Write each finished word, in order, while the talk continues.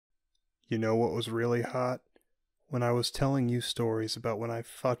You know what was really hot? When I was telling you stories about when I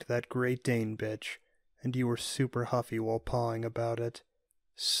fucked that Great Dane bitch, and you were super huffy while pawing about it.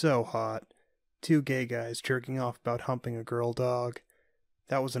 So hot. Two gay guys jerking off about humping a girl dog.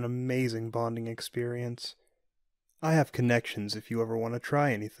 That was an amazing bonding experience. I have connections if you ever want to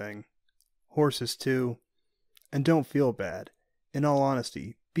try anything. Horses too. And don't feel bad. In all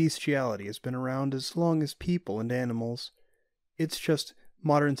honesty, bestiality has been around as long as people and animals. It's just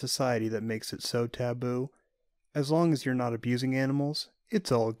modern society that makes it so taboo. As long as you're not abusing animals,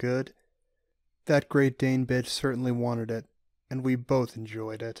 it's all good. That Great Dane bitch certainly wanted it, and we both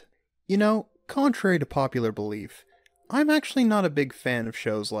enjoyed it. You know, contrary to popular belief, I'm actually not a big fan of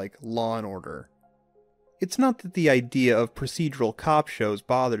shows like Law and Order. It's not that the idea of procedural cop shows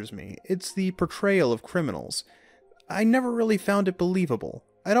bothers me, it's the portrayal of criminals. I never really found it believable.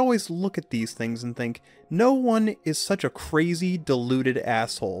 I'd always look at these things and think, no one is such a crazy, deluded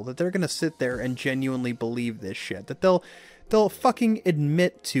asshole that they're gonna sit there and genuinely believe this shit, that they'll fucking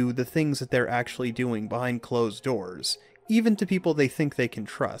admit to the things that they're actually doing behind closed doors, even to people they think they can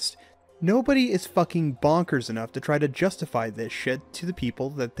trust. Nobody is fucking bonkers enough to try to justify this shit to the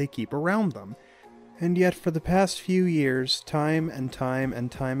people that they keep around them. And yet for the past few years, time and time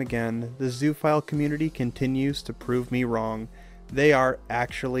and time again, the zoophile community continues to prove me wrong. They are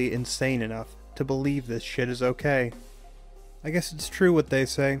actually insane enough to believe this shit is okay. I guess it's true what they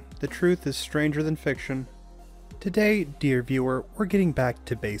say, the truth is stranger than fiction. Today, dear viewer, we're getting back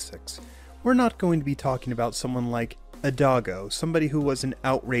to basics. We're not going to be talking about someone like a doggo, somebody who was an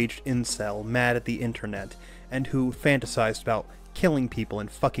outraged incel, mad at the internet, and who fantasized about killing people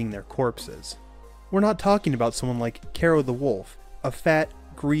and fucking their corpses. We're not talking about someone like Caro the Wolf, a fat,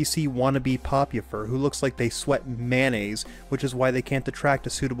 greasy wannabe popular who looks like they sweat mayonnaise, which is why they can't attract a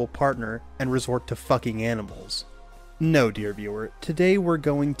suitable partner and resort to fucking animals. No, dear viewer, today we're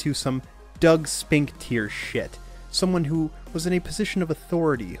going to some Doug Spink tier shit. Someone who was in a position of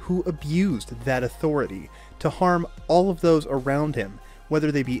authority, who abused that authority to harm all of those around him,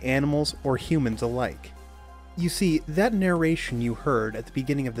 whether they be animals or humans alike. You see, that narration you heard at the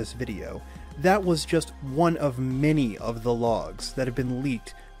beginning of this video, that was just one of many of the logs that have been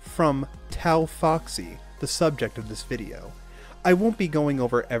leaked from Tau Foxy, the subject of this video. I won't be going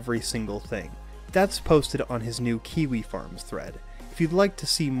over every single thing. That's posted on his new Kiwi Farms thread. If you'd like to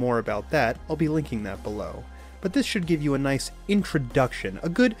see more about that, I'll be linking that below. But this should give you a nice introduction, a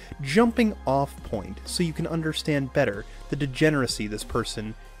good jumping off point, so you can understand better the degeneracy this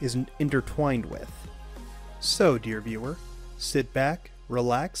person is intertwined with. So, dear viewer, sit back,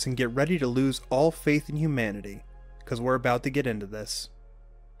 relax, and get ready to lose all faith in humanity, because we're about to get into this.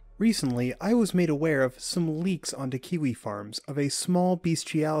 Recently, I was made aware of some leaks onto Kiwi Farms of a small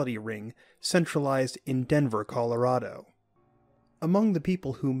bestiality ring centralized in Denver, Colorado. Among the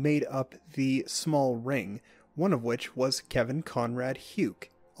people who made up the small ring, one of which was Kevin Conrad Huke,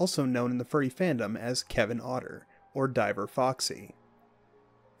 also known in the furry fandom as Kevin Otter, or Diver Foxy.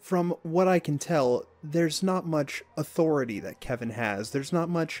 From what I can tell, there's not much authority that Kevin has, there's not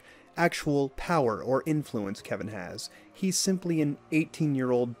much actual power or influence Kevin has. He's simply an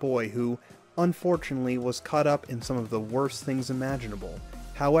 18-year-old boy who, unfortunately, was caught up in some of the worst things imaginable.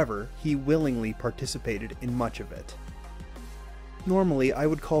 However, he willingly participated in much of it. Normally, I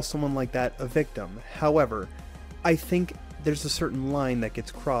would call someone like that a victim. However, I think there's a certain line that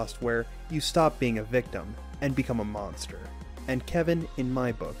gets crossed where you stop being a victim and become a monster. And Kevin, in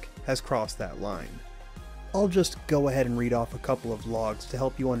my book, has crossed that line. I'll just go ahead and read off a couple of logs to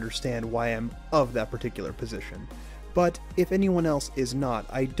help you understand why I'm of that particular position. But if anyone else is not,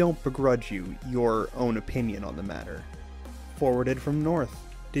 I don't begrudge you your own opinion on the matter. Forwarded from North.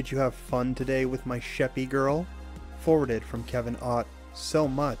 Did you have fun today with my Sheppy girl? Forwarded from Kevin Ott. So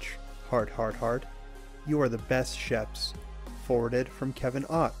much. Heart, heart, heart. You are the best Sheps. Forwarded from Kevin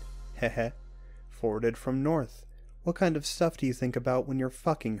Ott. Heh. Forwarded from North. What kind of stuff do you think about when you're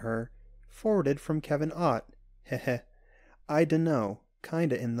fucking her? Forwarded from Kevin Ott. Heh. I dunno.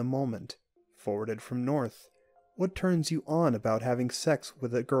 Kinda in the moment. Forwarded from North. What turns you on about having sex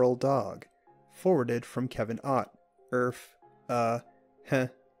with a girl dog? Forwarded from Kevin Ott. I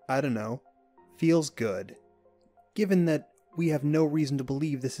dunno. Feels good. Given that we have no reason to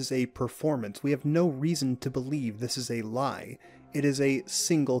believe this is a performance, we have no reason to believe this is a lie. It is a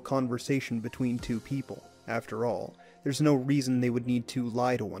single conversation between two people. After all, there's no reason they would need to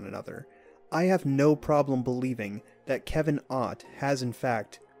lie to one another. I have no problem believing that Kevin Ott has in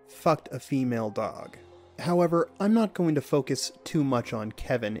fact fucked a female dog. However, I'm not going to focus too much on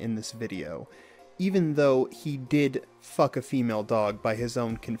Kevin in this video. Even though he did fuck a female dog by his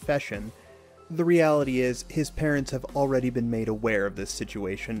own confession, The reality is, his parents have already been made aware of this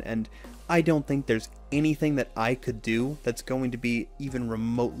situation, and I don't think there's anything that I could do that's going to be even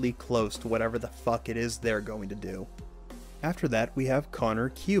remotely close to whatever the fuck it is they're going to do. After that, we have Connor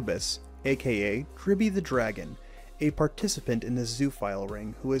Cubis, aka Dribby the Dragon, a participant in the Zoophile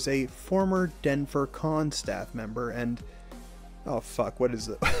Ring who is a former Denver Con staff member and... oh fuck, what is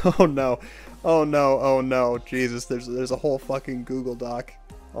it? Oh no, oh no, oh no, Jesus, there's a whole fucking Google Doc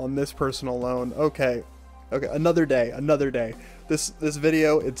on this person alone. Okay, another day. This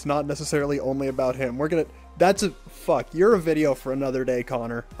video, it's not necessarily only about him. You're a video for another day,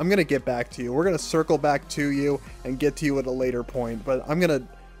 Connor. I'm gonna get back to you. We're gonna circle back to you and get to you at a later point, but we're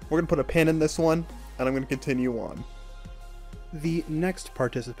gonna put a pin in this one, and I'm gonna continue on. The next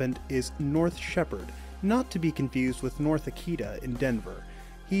participant is North Shepherd, not to be confused with North Akita in Denver.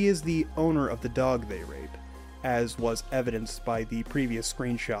 He is the owner of the dog they rape, as was evidenced by the previous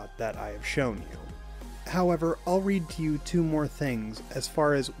screenshot that I have shown you. However, I'll read to you two more things as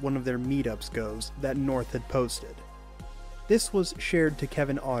far as one of their meetups goes that North had posted. This was shared to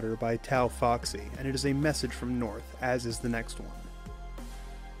Kevin Otter by Tau Foxy, and it is a message from North, as is the next one.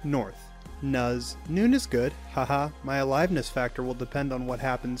 North. Nuz. Noon is good. Haha. My aliveness factor will depend on what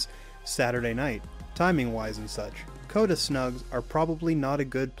happens Saturday night, timing-wise and such. Coda snugs are probably not a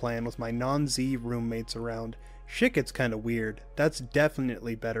good plan with my non-Z roommates around. Shit gets kinda weird. That's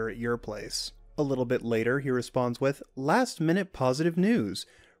definitely better at your place. A little bit later, he responds with, last-minute positive news.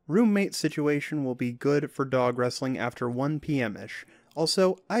 Roommate situation will be good for dog wrestling after 1 p.m.-ish.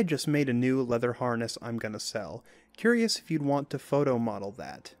 Also, I just made a new leather harness I'm gonna sell. Curious if you'd want to photo model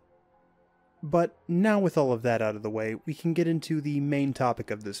that. But now with all of that out of the way, we can get into the main topic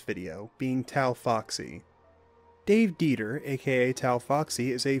of this video, being Tau Foxy. Dave Dieter, aka Tau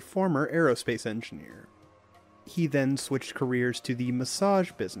Foxy, is a former aerospace engineer. He then switched careers to the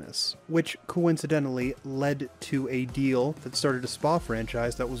massage business, which coincidentally led to a deal that started a spa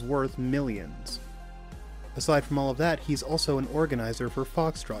franchise that was worth millions. Aside from all of that, he's also an organizer for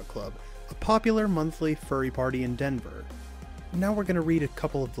Foxtrot Club, a popular monthly furry party in Denver. Now we're going to read a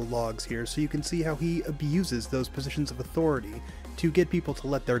couple of the logs here so you can see how he abuses those positions of authority to get people to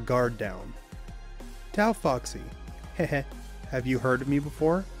let their guard down. Tau Foxy. Hehe. Have you heard of me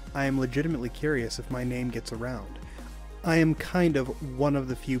before? I am legitimately curious if my name gets around. I am kind of one of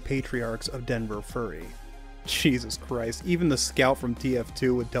the few patriarchs of Denver furry. Jesus Christ, even the scout from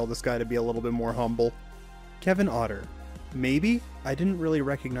TF2 would tell this guy to be a little bit more humble. Kevin Otter. Maybe? I didn't really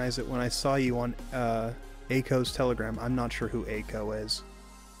recognize it when I saw you on, Ako's Telegram. I'm not sure who Ako is.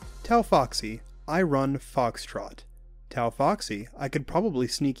 Tau Foxy. I run Foxtrot. Tau Foxy. I could probably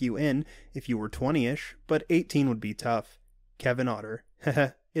sneak you in if you were 20-ish, but 18 would be tough. Kevin Otter.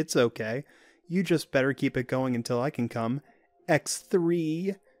 Heh, it's okay. You just better keep it going until I can come.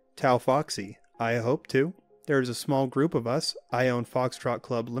 X3. Tau Foxy. I hope to. There's a small group of us. I own Foxtrot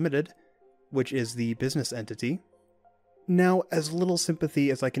Club Limited, which is the business entity. Now, as little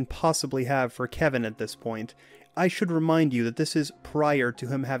sympathy as I can possibly have for Kevin at this point, I should remind you that this is prior to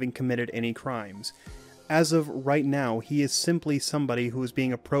him having committed any crimes. As of right now, he is simply somebody who is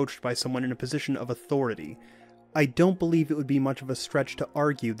being approached by someone in a position of authority. I don't believe it would be much of a stretch to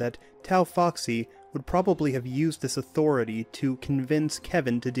argue that Tau Foxy would probably have used this authority to convince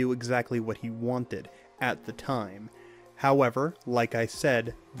Kevin to do exactly what he wanted at the time. However, like I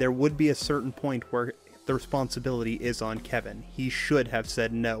said, there would be a certain point where the responsibility is on Kevin. He should have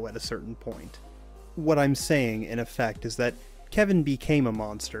said no at a certain point. What I'm saying, in effect, is that Kevin became a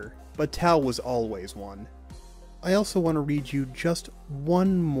monster, but Tau was always one. I also want to read you just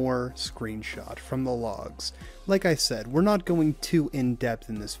one more screenshot from the logs. Like I said, we're not going too in-depth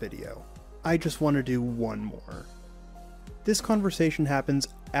in this video. I just want to do one more. This conversation happens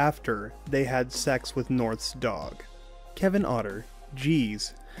after they had sex with North's dog. Kevin Otter.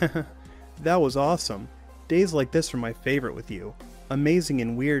 Geez. That was awesome. Days like this are my favorite with you. Amazing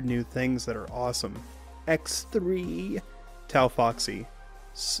and weird new things that are awesome. X3. Tau Foxy.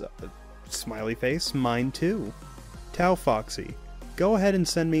 Smiley face, mine too. Tau Foxy. Go ahead and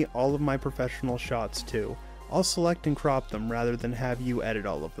send me all of my professional shots too. I'll select and crop them rather than have you edit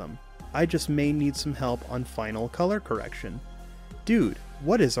all of them. I just may need some help on final color correction. Dude,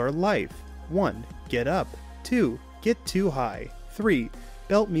 what is our life? 1. Get up. 2. Get too high. 3.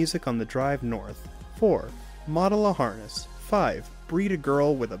 Belt music on the drive north. 4. Model a harness. 5. Breed a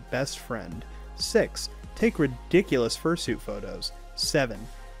girl with a best friend. 6. Take ridiculous fursuit photos. 7.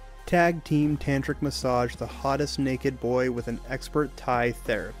 Tag team tantric massage the hottest naked boy with an expert Thai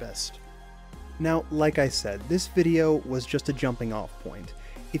therapist. Now, like I said, this video was just a jumping off point.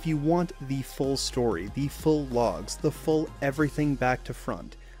 If you want the full story, the full logs, the full everything back to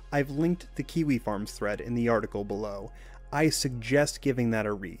front, I've linked the Kiwi Farms thread in the article below. I suggest giving that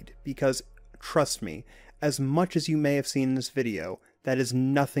a read, because, trust me, as much as you may have seen in this video, that is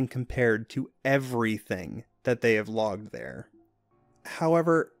nothing compared to everything that they have logged there.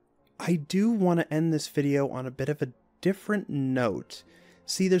 However, I do want to end this video on a bit of a different note.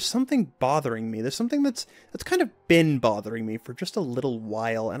 See, there's something bothering me. There's something that's kind of been bothering me for just a little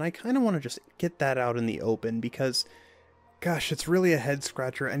while, and I kind of want to just get that out in the open because, gosh, it's really a head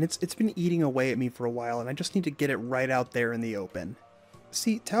scratcher, and it's been eating away at me for a while, and I just need to get it right out there in the open.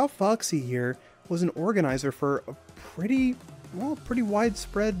 See, Tau Foxy here was an organizer for a pretty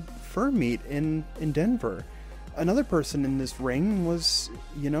widespread fur meet in Denver. Another person in this ring was,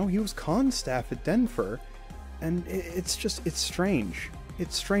 he was con staff at Denver, and it's strange.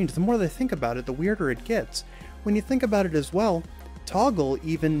 It's strange. The more that I think about it, the weirder it gets. When you think about it as well, Toggle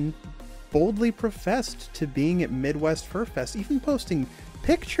even boldly professed to being at Midwest Fur Fest, even posting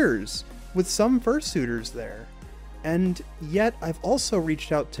pictures with some fursuiters there. And yet, I've also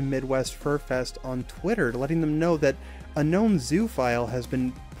reached out to Midwest Fur Fest on Twitter, letting them know that a known zoophile has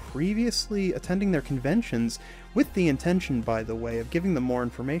been previously attending their conventions with the intention, by the way, of giving them more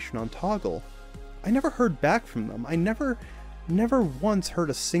information on Toggle. I never heard back from them. I never once heard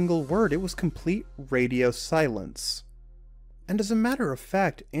a single word. It was complete radio silence. And as a matter of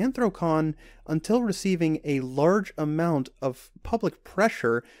fact, Anthrocon, until receiving a large amount of public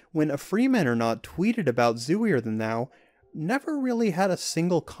pressure when a Freemannaut tweeted about Zooier Than Thou, never really had a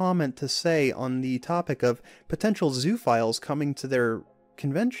single comment to say on the topic of potential zoophiles coming to their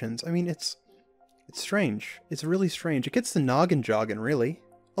conventions. I mean, it's strange. It's really strange. It gets the noggin jogging, really.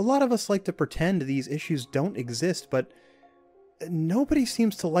 A lot of us like to pretend these issues don't exist, but nobody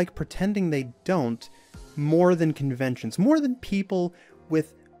seems to like pretending they don't more than conventions, more than people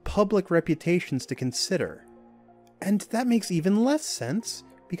with public reputations to consider. And that makes even less sense,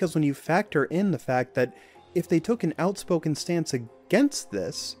 because when you factor in the fact that if they took an outspoken stance against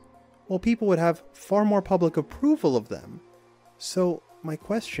this, well, people would have far more public approval of them. So my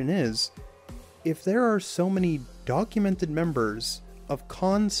question is, if there are so many documented members of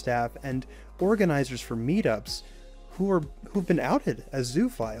con staff and organizers for meetups who've been outed as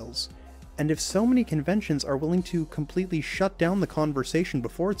zoophiles, and if so many conventions are willing to completely shut down the conversation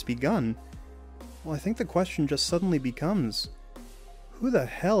before it's begun, well, I think the question just suddenly becomes, who the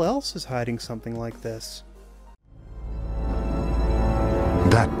hell else is hiding something like this?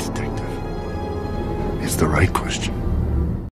 That, detective, is the right question.